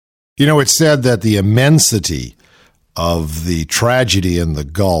It's said that the immensity of the tragedy in the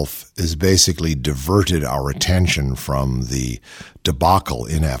Gulf has basically diverted our attention from the debacle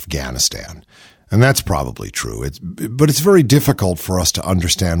in Afghanistan. And that's probably true. But it's very difficult for us to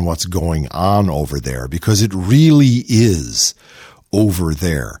understand what's going on over there because it really is over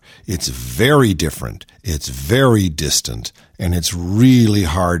there. It's very different. It's very distant. And it's really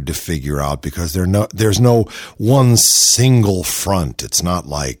hard to figure out because there's no one single front. It's not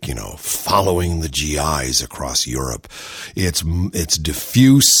like, following the GIs across Europe. It's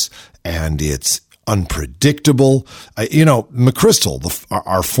diffuse and it's unpredictable. McChrystal,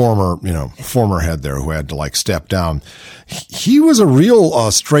 our former head there who had to step down, he was a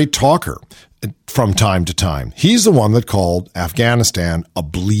real straight talker from time to time. He's the one that called Afghanistan a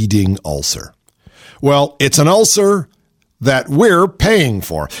bleeding ulcer. Well, it's an ulcer that we're paying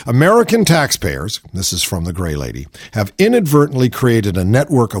for. American taxpayers, this is from the Gray Lady, have inadvertently created a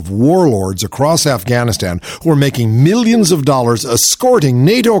network of warlords across Afghanistan who are making millions of dollars escorting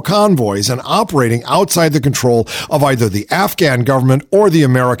NATO convoys and operating outside the control of either the Afghan government or the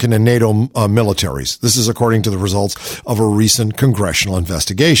American and NATO militaries. This is according to the results of a recent congressional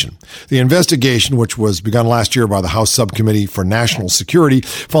investigation. The investigation, which was begun last year by the House Subcommittee for National Security,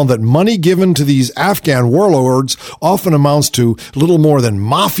 found that money given to these Afghan warlords often amounts to little more than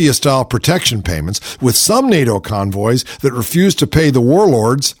mafia-style protection payments, with some NATO convoys that refuse to pay the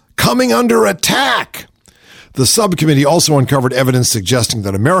warlords coming under attack. The subcommittee also uncovered evidence suggesting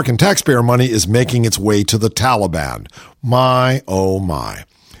that American taxpayer money is making its way to the Taliban. My, oh my.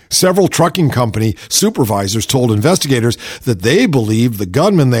 Several trucking company supervisors told investigators that they believe the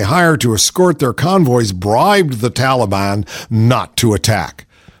gunmen they hired to escort their convoys bribed the Taliban not to attack.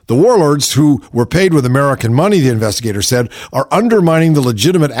 The warlords, who were paid with American money, the investigator said, are undermining the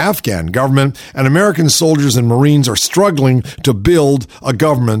legitimate Afghan government, and American soldiers and Marines are struggling to build a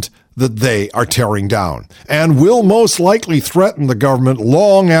government that they are tearing down, and will most likely threaten the government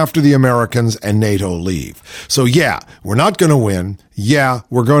long after the Americans and NATO leave. So yeah, we're not going to win. Yeah,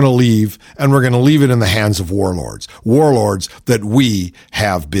 we're going to leave, and we're going to leave it in the hands of warlords that we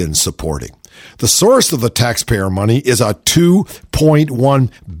have been supporting. The source of the taxpayer money is a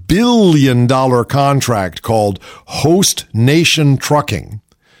 $2.1 billion contract called Host Nation Trucking,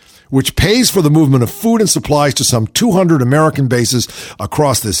 which pays for the movement of food and supplies to some 200 American bases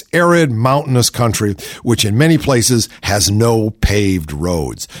across this arid, mountainous country, which in many places has no paved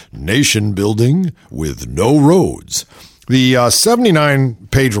roads. Nation building with no roads. The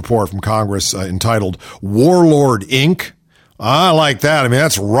 79-page report from Congress entitled Warlord Inc., I like that. I mean,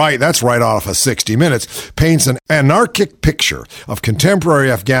 that's right off of 60 Minutes, paints an anarchic picture of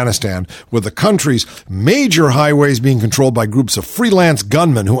contemporary Afghanistan, with the country's major highways being controlled by groups of freelance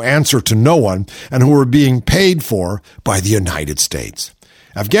gunmen who answer to no one and who are being paid for by the United States.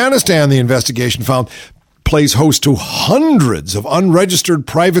 Afghanistan, the investigation found, plays host to hundreds of unregistered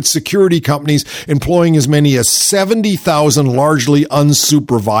private security companies employing as many as 70,000 largely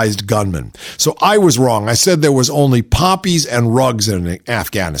unsupervised gunmen. So I was wrong. I said there was only poppies and rugs in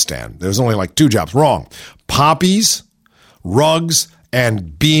Afghanistan. There was only two jobs. Wrong. Poppies, rugs,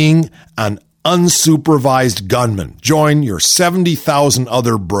 and being an unsupervised gunman. Join your 70,000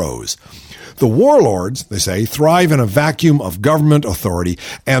 other bros. The warlords, they say, thrive in a vacuum of government authority,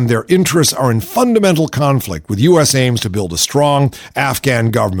 and their interests are in fundamental conflict with U.S. aims to build a strong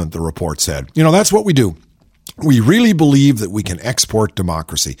Afghan government, the report said. That's what we do. We really believe that we can export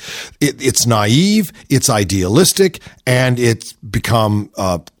democracy. It's naive, it's idealistic, and it's become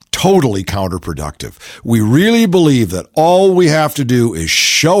totally counterproductive. We really believe that all we have to do is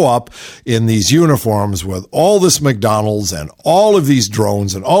show up in these uniforms with all this McDonald's and all of these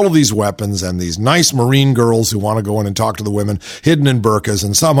drones and all of these weapons and these nice Marine girls who want to go in and talk to the women hidden in burqas,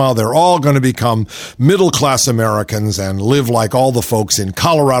 and somehow they're all going to become middle-class Americans and live like all the folks in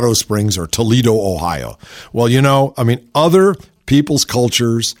Colorado Springs or Toledo, Ohio. Well, other people's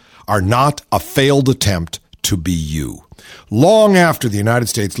cultures are not a failed attempt to be you. Long after the United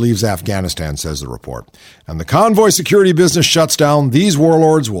States leaves Afghanistan, says the report, and the convoy security business shuts down, these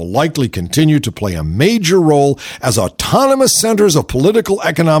warlords will likely continue to play a major role as autonomous centers of political,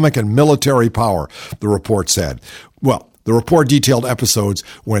 economic, and military power, the report said. Well, the report detailed episodes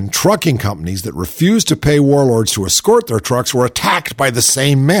when trucking companies that refused to pay warlords to escort their trucks were attacked by the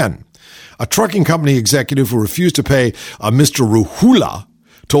same men. A trucking company executive who refused to pay Mr. Ruhula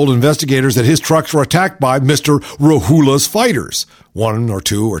told investigators that his trucks were attacked by Mr. Rahula's fighters. 1 or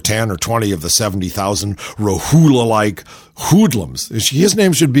 2 or 10 or 20 of the 70,000 Rahula-like hoodlums. His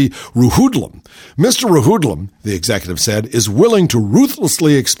name should be Ruhudlam. Mr. Ruhudlam, the executive said, is willing to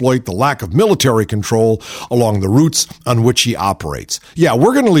ruthlessly exploit the lack of military control along the routes on which he operates. Yeah,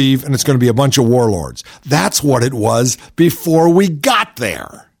 we're going to leave, and it's going to be a bunch of warlords. That's what it was before we got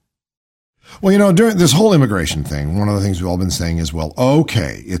there. Well, during this whole immigration thing, one of the things we've all been saying is, well,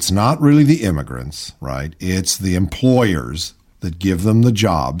 okay, it's not really the immigrants, right? It's the employers that give them the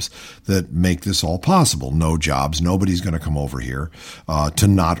jobs that make this all possible. No jobs. Nobody's going to come over here to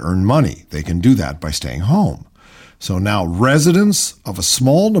not earn money. They can do that by staying home. So now residents of a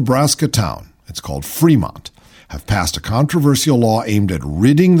small Nebraska town, it's called Fremont, have passed a controversial law aimed at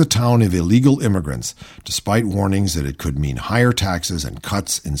ridding the town of illegal immigrants, despite warnings that it could mean higher taxes and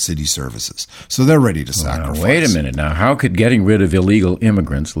cuts in city services. So they're ready to sacrifice. Now, wait a minute. Now, how could getting rid of illegal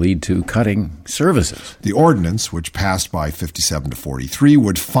immigrants lead to cutting services? The ordinance, which passed by 57 to 43,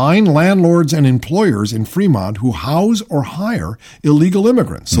 would fine landlords and employers in Fremont who house or hire illegal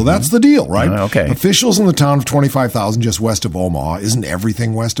immigrants. So that's the deal, right? Okay. Officials in the town of 25,000 just west of Omaha, isn't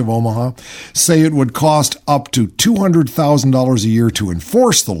everything west of Omaha, say it would cost up to $200,000 a year to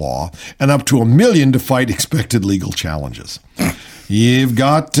enforce the law and up to $1 million to fight expected legal challenges. You've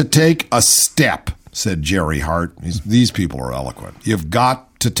got to take a step, said Jerry Hart. These people are eloquent. You've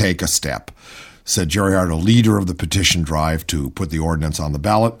got to take a step, said Jerry Hart, a leader of the petition drive to put the ordinance on the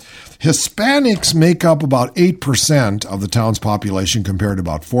ballot. Hispanics make up about 8% of the town's population compared to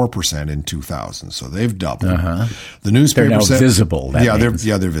about 4% in 2000. So they've doubled. The newspaper they're now said, visible. They're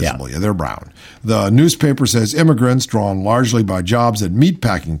visible. Yeah, they're brown. The newspaper says immigrants drawn largely by jobs at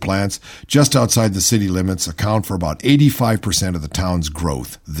meatpacking plants just outside the city limits account for about 85% of the town's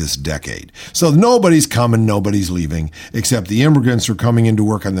growth this decade. So nobody's coming, nobody's leaving, except the immigrants are coming into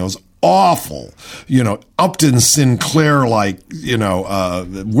work on those awful, Upton Sinclair-like,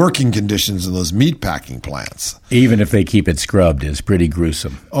 working conditions in those meatpacking plants. Even if they keep it scrubbed, it's pretty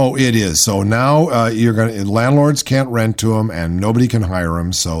gruesome. Oh, it is. So now landlords can't rent to them and nobody can hire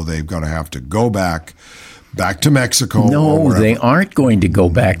them, so they've got to have to go back to Mexico. No, they aren't going to go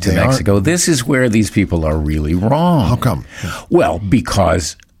back to Mexico. This is where these people are really wrong. How come? Well,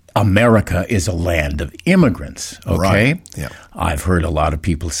 because America is a land of immigrants, okay? Right. Yeah. I've heard a lot of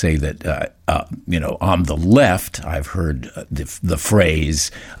people say that, on the left, I've heard the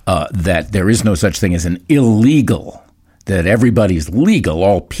phrase that there is no such thing as an illegal, that everybody's legal,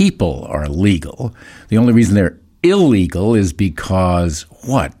 all people are legal. The only reason they're illegal is because,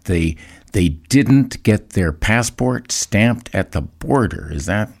 they didn't get their passport stamped at the border. Is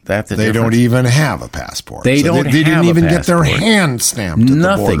that the difference? They don't even have a passport. They didn't even get their hand stamped at the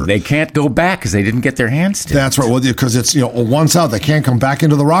border. Nothing. They can't go back because they didn't get their hand stamped. That's right. Well, because it's once out, they can't come back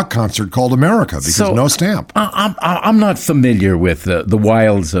into the rock concert called America because no stamp. I'm not familiar with the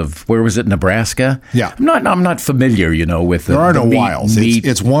wilds of, where was it, Nebraska? Yeah. I'm not familiar, with there are no wilds.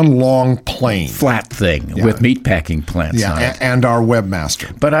 It's one long plain, flat thing with meatpacking plants on it. And our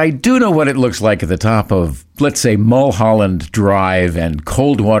webmaster. But I do know what it looks like at the top of, let's say, Mulholland Drive and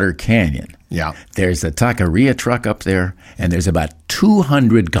Coldwater Canyon. Yeah. There's a taqueria truck up there, and there's about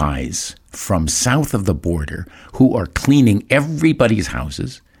 200 guys from south of the border who are cleaning everybody's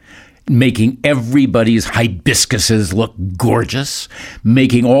houses, making everybody's hibiscuses look gorgeous,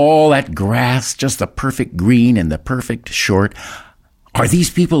 making all that grass just the perfect green and the perfect short. Are these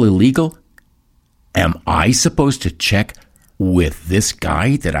people illegal? Am I supposed to check with this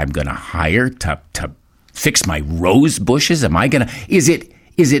guy that I'm going to hire to fix my rose bushes? Am I going to, is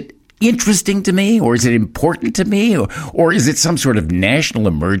it interesting to me, or is it important to me, or is it some sort of national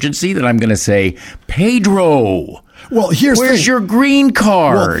emergency that I'm going to say, Pedro, Well, where's your green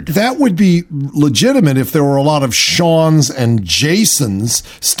card? Well, that would be legitimate if there were a lot of Shawns and Jasons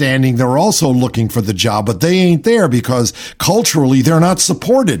standing there also looking for the job, but they ain't there because culturally they're not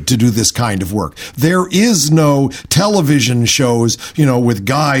supported to do this kind of work. There is no television shows, with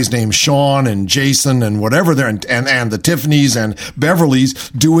guys named Shawn and Jason and whatever they're, and the Tiffanys and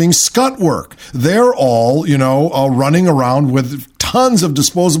Beverlys doing scut work. They're all, running around with tons of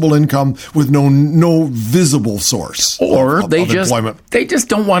disposable income with no visible source. Or they just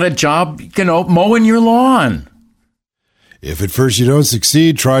don't want a job, mowing your lawn. If at first you don't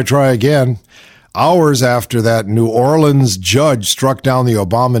succeed, try again. Hours after that New Orleans judge struck down the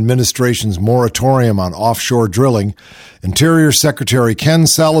Obama administration's moratorium on offshore drilling, Interior Secretary Ken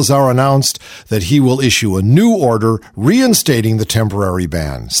Salazar announced that he will issue a new order reinstating the temporary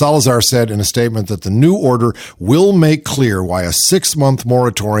ban. Salazar said in a statement that the new order will make clear why a 6-month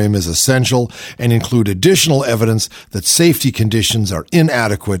moratorium is essential and include additional evidence that safety conditions are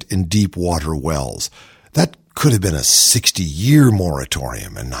inadequate in deep water wells. That could have been a 60-year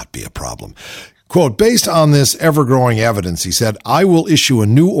moratorium and not be a problem. Quote, based on this ever-growing evidence, he said, I will issue a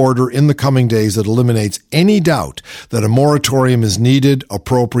new order in the coming days that eliminates any doubt that a moratorium is needed,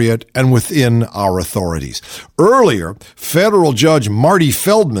 appropriate, and within our authorities. Earlier, federal judge Marty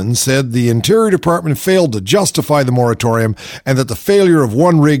Feldman said the Interior Department failed to justify the moratorium and that the failure of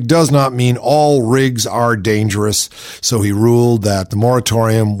one rig does not mean all rigs are dangerous. So he ruled that the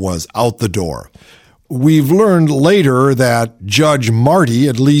moratorium was out the door. We've learned later that Judge Marty,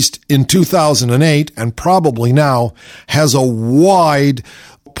 at least in 2008 and probably now, has a wide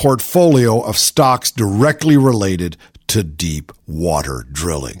portfolio of stocks directly related to deep water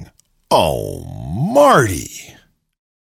drilling. Oh, Marty!